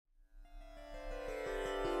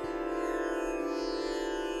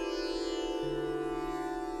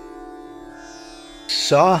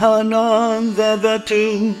Sahanam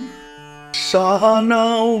vavatu,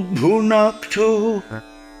 Sahanau bhunaktu,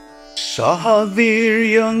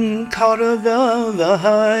 Sahaviryam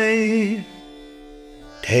karavavahai,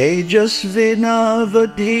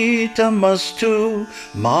 Tejasvinavadhitamastu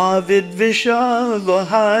ma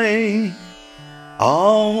vidvishavahai.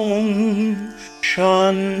 Om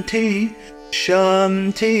Shanti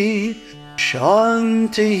Shanti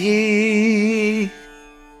Shanti.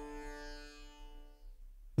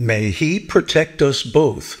 May He protect us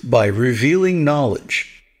both by revealing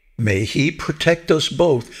knowledge. May He protect us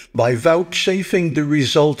both by vouchsafing the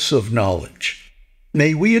results of knowledge.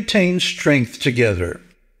 May we attain strength together.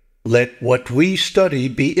 Let what we study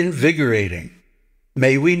be invigorating.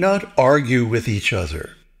 May we not argue with each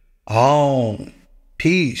other. Om.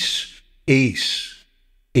 Peace, peace,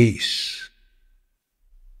 peace.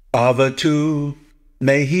 Avatu,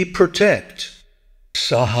 may He protect.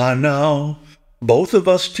 Sahanau, both of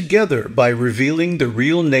us together by revealing the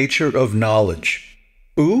real nature of knowledge.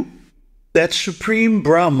 Who? That Supreme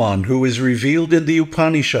Brahman who is revealed in the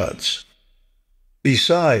Upanishads.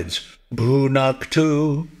 Besides,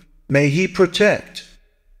 Bhunaktu, may He protect.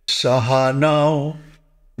 Sahanau,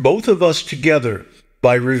 both of us together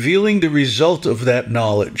by revealing the result of that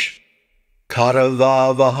knowledge.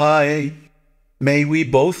 Karavavahai, may we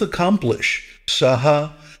both accomplish.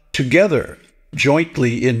 Saha, together,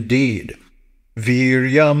 jointly indeed.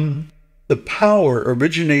 Viryam, the power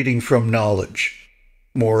originating from knowledge.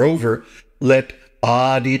 Moreover, let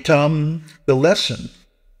aditam, the lesson,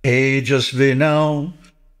 tejasvinau,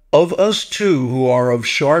 of us two who are of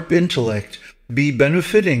sharp intellect, be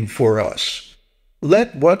benefiting for us.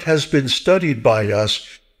 Let what has been studied by us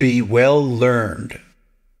be well learned.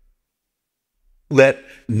 Let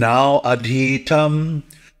now adhitam,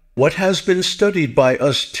 what has been studied by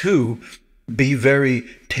us too, be very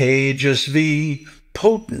tejasvi,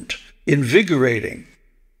 potent, invigorating.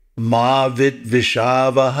 Ma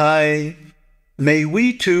vidvishavahai, may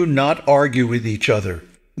we too not argue with each other.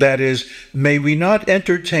 That is, may we not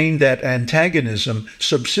entertain that antagonism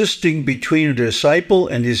subsisting between a disciple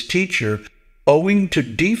and his teacher, owing to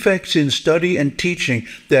defects in study and teaching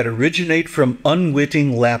that originate from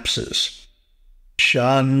unwitting lapses.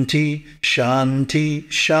 Shanti, Shanti,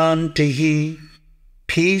 Shantihi.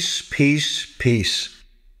 Peace, peace, peace.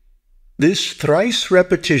 This thrice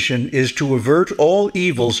repetition is to avert all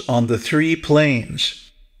evils on the three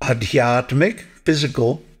planes: adhyatmic,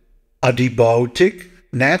 physical; adhibautic,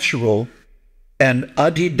 natural; and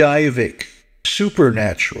adhidaivik,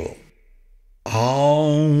 supernatural.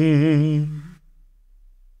 Om.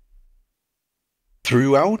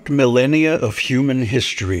 Throughout millennia of human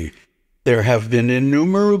history, there have been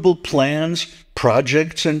innumerable plans,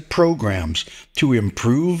 projects, and programs to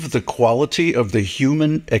improve the quality of the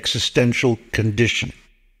human existential condition.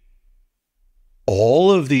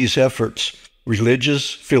 All of these efforts,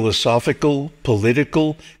 religious, philosophical,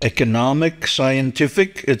 political, economic,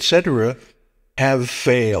 scientific, etc., have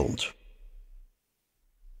failed.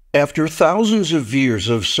 After thousands of years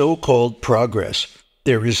of so-called progress,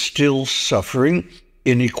 there is still suffering,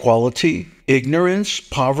 inequality, ignorance,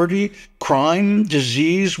 poverty, crime,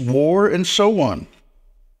 disease, war, and so on.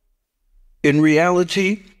 In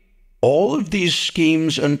reality, all of these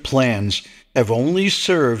schemes and plans have only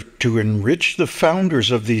served to enrich the founders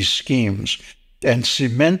of these schemes and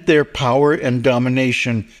cement their power and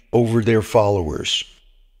domination over their followers.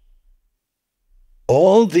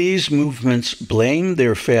 All these movements blame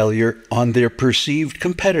their failure on their perceived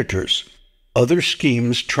competitors, other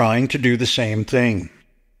schemes trying to do the same thing.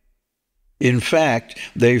 In fact,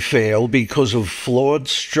 they fail because of flawed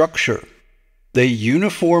structure. They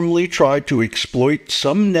uniformly try to exploit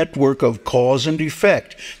some network of cause and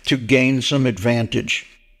effect to gain some advantage.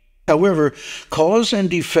 However, cause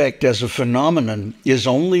and effect as a phenomenon is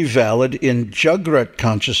only valid in Jagrat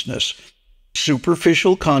consciousness,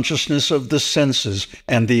 superficial consciousness of the senses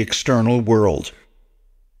and the external world.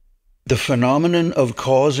 The phenomenon of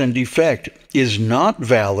cause and effect is not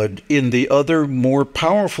valid in the other, more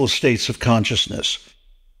powerful states of consciousness: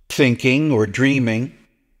 thinking or dreaming,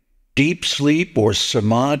 deep sleep or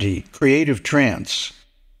samadhi, creative trance,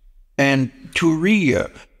 and turiya,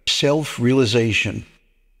 self-realization.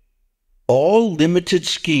 All limited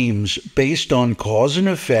schemes based on cause and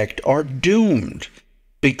effect are doomed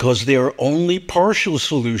because they are only partial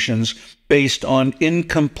solutions based on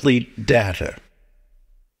incomplete data.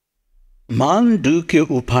 Mandukya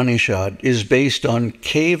Upanishad is based on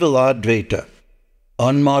Kevaladvaita,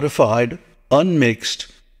 unmodified, unmixed,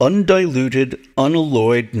 undiluted,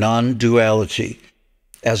 unalloyed non-duality,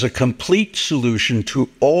 as a complete solution to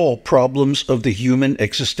all problems of the human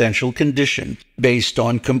existential condition, based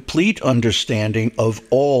on complete understanding of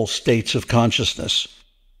all states of consciousness.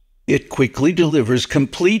 It quickly delivers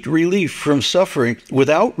complete relief from suffering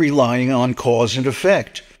without relying on cause and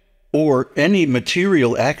effect, or any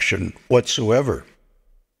material action whatsoever.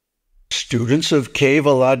 Students of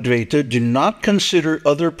Kevaladvaita do not consider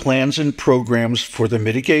other plans and programs for the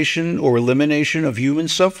mitigation or elimination of human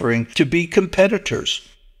suffering to be competitors.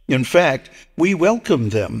 In fact, we welcome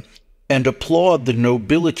them and applaud the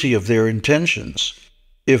nobility of their intentions,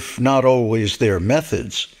 if not always their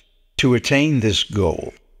methods, to attain this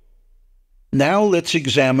goal. Now let's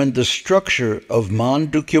examine the structure of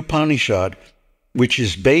Mandukya, which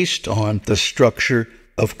is based on the structure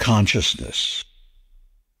of consciousness.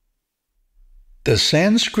 The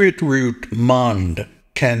Sanskrit root mand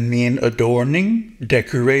can mean adorning,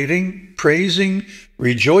 decorating, praising,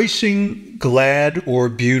 rejoicing, glad, or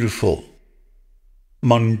beautiful.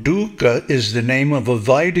 Manduka is the name of a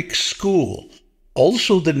Vedic school,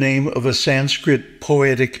 also the name of a Sanskrit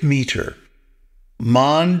poetic meter.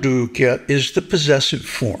 Mandukya is the possessive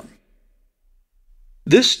form.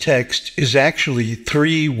 This text is actually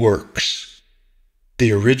 3 works.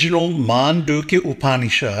 The original Mandukya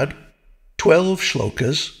Upanishad, 12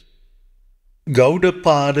 shlokas,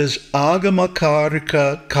 Gaudapada's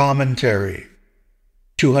Agamakarika commentary,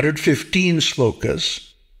 215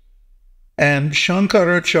 shlokas, and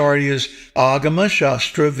Shankaracharya's Agama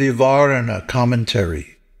Shastra Vivarana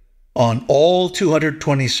commentary on all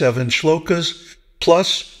 227 shlokas,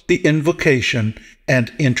 plus the invocation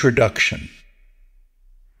and introduction.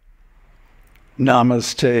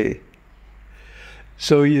 Namaste.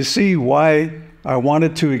 So you see why I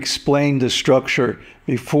wanted to explain the structure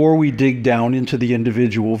before we dig down into the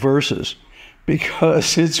individual verses,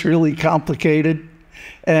 because it's really complicated,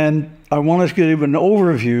 and I want to give an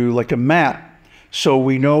overview, like a map, so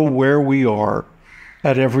we know where we are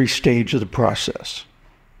at every stage of the process.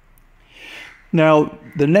 Now,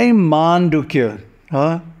 the name Mandukya,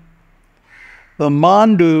 the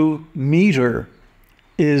Mandu meter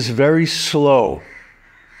is very slow.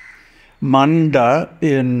 Manda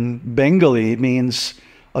in Bengali means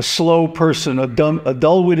a slow person, a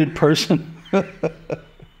dull-witted person.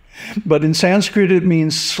 But in Sanskrit it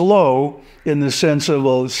means slow in the sense of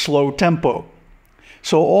a slow tempo.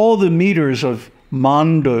 So all the meters of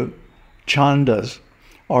Manda chandas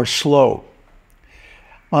are slow.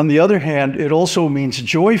 On the other hand, it also means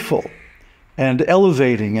joyful and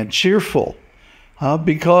elevating and cheerful,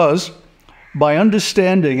 because by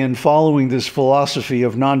understanding and following this philosophy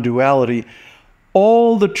of non-duality,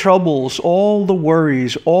 all the troubles, all the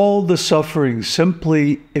worries, all the suffering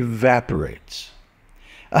simply evaporates.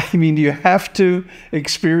 I mean, you have to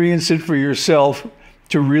experience it for yourself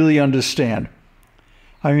to really understand.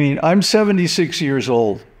 I mean, I'm 76 years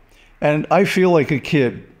old, and I feel like a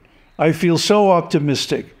kid. I feel so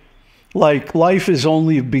optimistic, like life has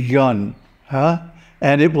only begun,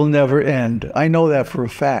 and it will never end. I know that for a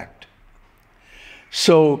fact.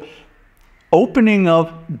 So opening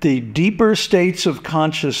up the deeper states of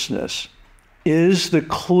consciousness is the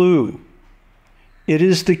clue. It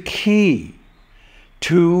is the key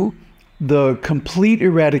to the complete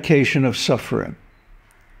eradication of suffering.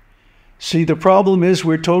 See, the problem is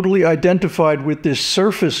we're totally identified with this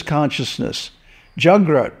surface consciousness,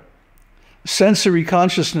 Jagrat, sensory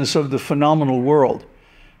consciousness of the phenomenal world.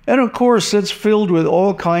 And of course, that's filled with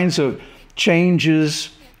all kinds of changes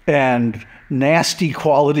and nasty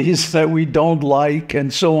qualities that we don't like,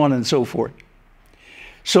 and so on and so forth.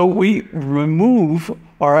 So we remove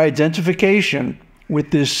our identification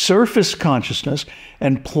with this surface consciousness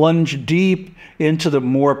and plunge deep into the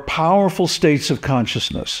more powerful states of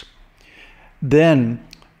consciousness. Then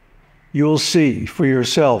you'll see for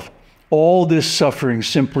yourself, all this suffering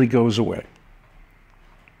simply goes away.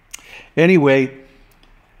 Anyway,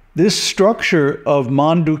 this structure of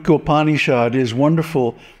Mandukya is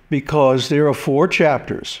wonderful because there are 4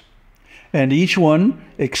 chapters, and each one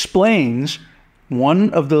explains one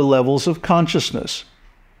of the levels of consciousness.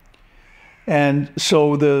 And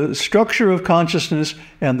so the structure of consciousness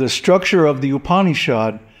and the structure of the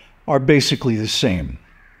Upanishad are basically the same.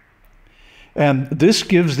 And this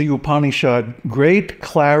gives the Upanishad great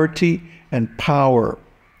clarity and power.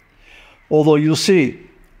 Although you'll see,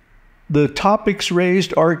 the topics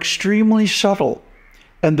raised are extremely subtle,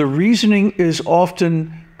 and the reasoning is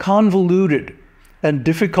often convoluted and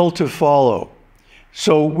difficult to follow.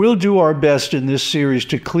 So we'll do our best in this series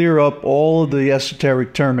to clear up all of the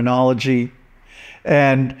esoteric terminology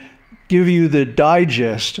and give you the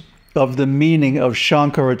digest of the meaning of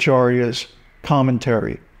Shankaracharya's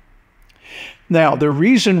commentary. Now, the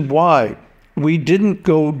reason why we didn't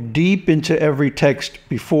go deep into every text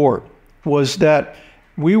before was that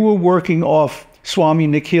we were working off Swami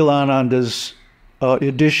Nikhilananda's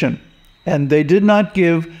edition, and they did not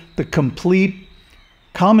give the complete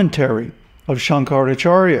commentary of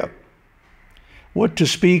Shankaracharya. What to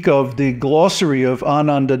speak of the glossary of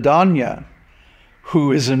Anandadanya,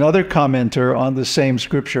 who is another commenter on the same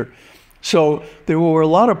scripture. So there were a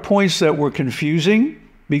lot of points that were confusing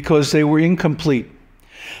because they were incomplete.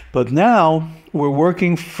 But now we're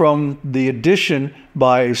working from the edition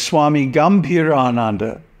by Swami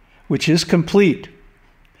Gambhirananda, which is complete.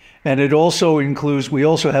 And it also includes, we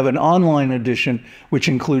also have an online edition which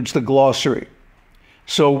includes the glossary.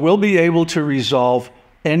 So we'll be able to resolve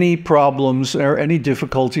any problems or any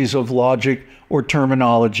difficulties of logic or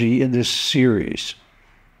terminology in this series.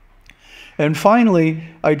 And finally,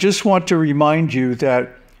 I just want to remind you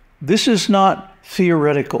that this is not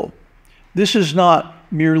theoretical. This is not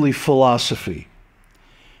merely philosophy.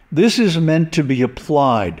 This is meant to be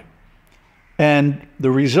applied and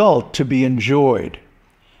the result to be enjoyed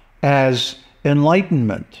as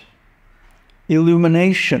enlightenment,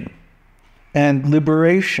 illumination, and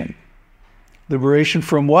liberation. Liberation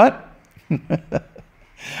from what?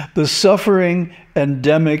 The suffering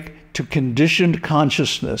endemic to conditioned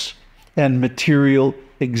consciousness and material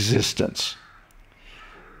existence.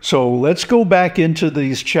 So let's go back into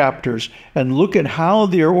these chapters and look at how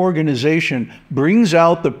their organization brings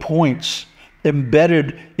out the points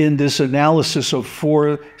embedded in this analysis of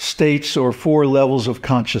 4 states or 4 levels of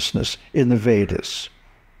consciousness in the Vedas.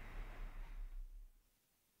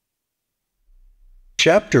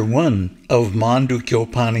 Chapter 1 of Mandukya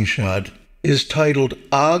Upanishad is titled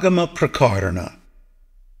Agama Prakarana,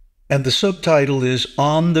 and the subtitle is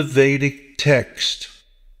On the Vedic Text.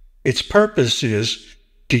 Its purpose is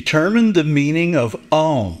determine the meaning of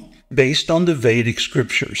Om based on the Vedic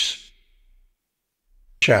scriptures.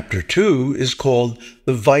 Chapter 2 is called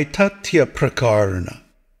the Vaitatya Prakarana,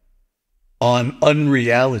 on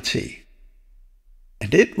unreality,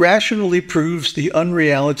 and it rationally proves the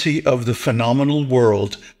unreality of the phenomenal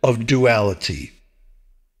world of duality.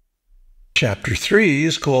 Chapter 3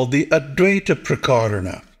 is called the Advaita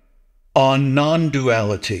Prakarana, on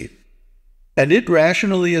non-duality, and it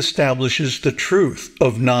rationally establishes the truth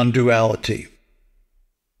of non-duality.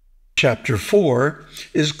 Chapter 4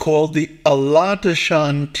 is called the Alata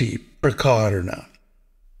Shanti Prakarana,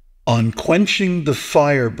 on quenching the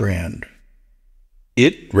firebrand.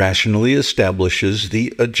 It rationally establishes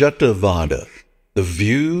the Ajatavada, the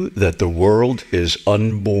view that the world is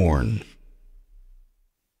unborn.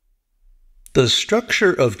 The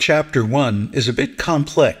structure of Chapter 1 is a bit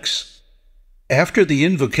complex. After the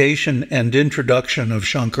invocation and introduction of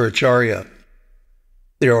Shankaracharya,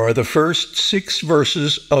 there are the first 6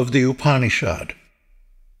 verses of the Upanishad,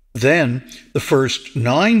 then the first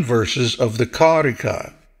 9 verses of the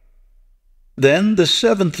Karika, then the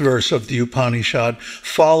 7th verse of the Upanishad,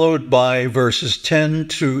 followed by verses 10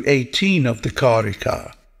 to 18 of the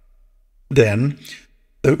Karika, then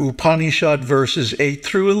the Upanishad verses 8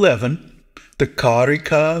 through 11, the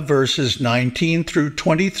Karika verses 19 through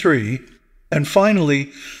 23, and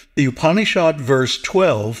finally the Upanishad verse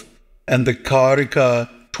 12 and the Karika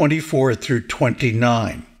 24 through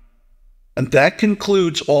 29. And that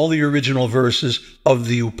concludes all the original verses of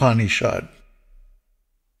the Upanishad.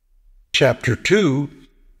 Chapter 2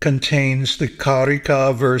 contains the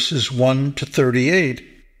Karika verses 1 to 38,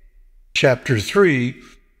 Chapter 3,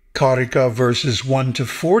 Karika verses 1 to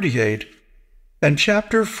 48, and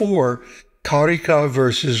Chapter 4, Karika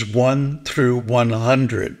verses 1 through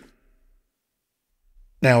 100.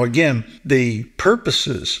 Now again, the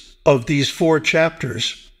purposes of these 4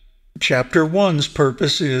 chapters. Chapter 1's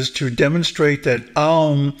purpose is to demonstrate that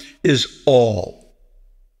Aum is all.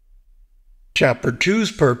 Chapter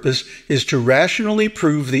 2's purpose is to rationally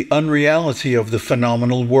prove the unreality of the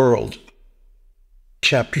phenomenal world.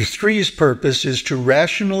 Chapter 3's purpose is to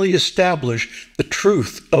rationally establish the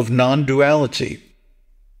truth of non-duality.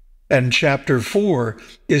 And Chapter 4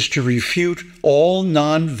 is to refute all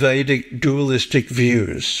non-Vedic dualistic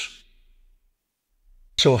views.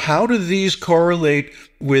 So how do these correlate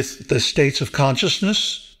with the states of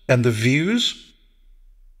consciousness and the views?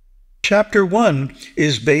 Chapter 1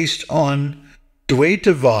 is based on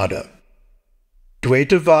Dvaitavada.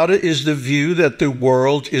 Dvaitavada is the view that the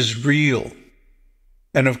world is real.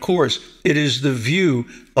 And of course, it is the view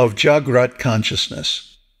of Jagrat consciousness.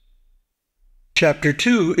 Chapter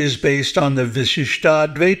 2 is based on the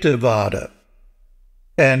Vishishtadvaitavada,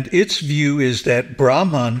 and its view is that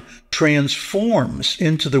Brahman transforms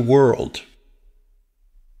into the world.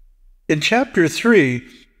 In Chapter 3,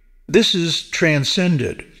 This is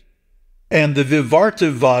transcended, and the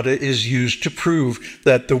Vivartavada is used to prove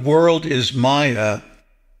that the world is Maya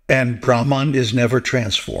and Brahman is never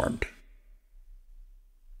transformed.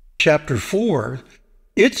 Chapter 4,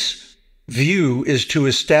 its view is to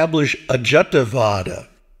establish Ajatavada,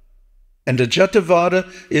 and Ajatavada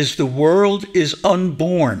is the world is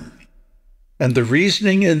unborn, and the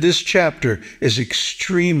reasoning in this chapter is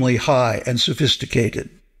extremely high and sophisticated.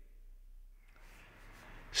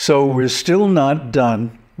 So we're still not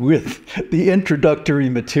done with the introductory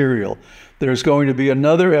material. There's going to be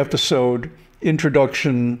another episode,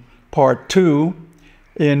 Introduction Part 2,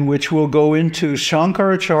 in which we'll go into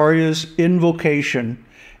Shankaracharya's invocation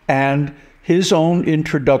and his own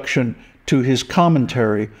introduction to his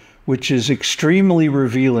commentary, which is extremely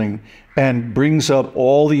revealing and brings up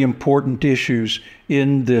all the important issues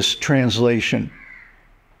in this translation.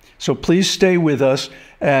 So please stay with us,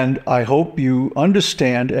 and I hope you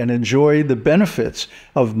understand and enjoy the benefits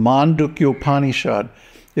of Mandukya Upanishad.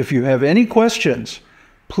 If you have any questions,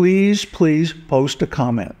 please post a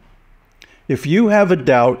comment. If you have a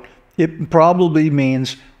doubt, it probably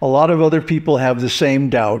means a lot of other people have the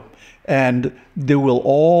same doubt, and they will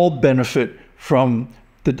all benefit from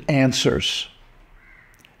the answers.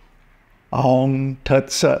 Aum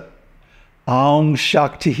Tat Sat. Aum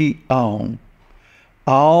Shakti Aum.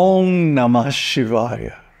 Aum Namah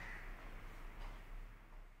Shivaya.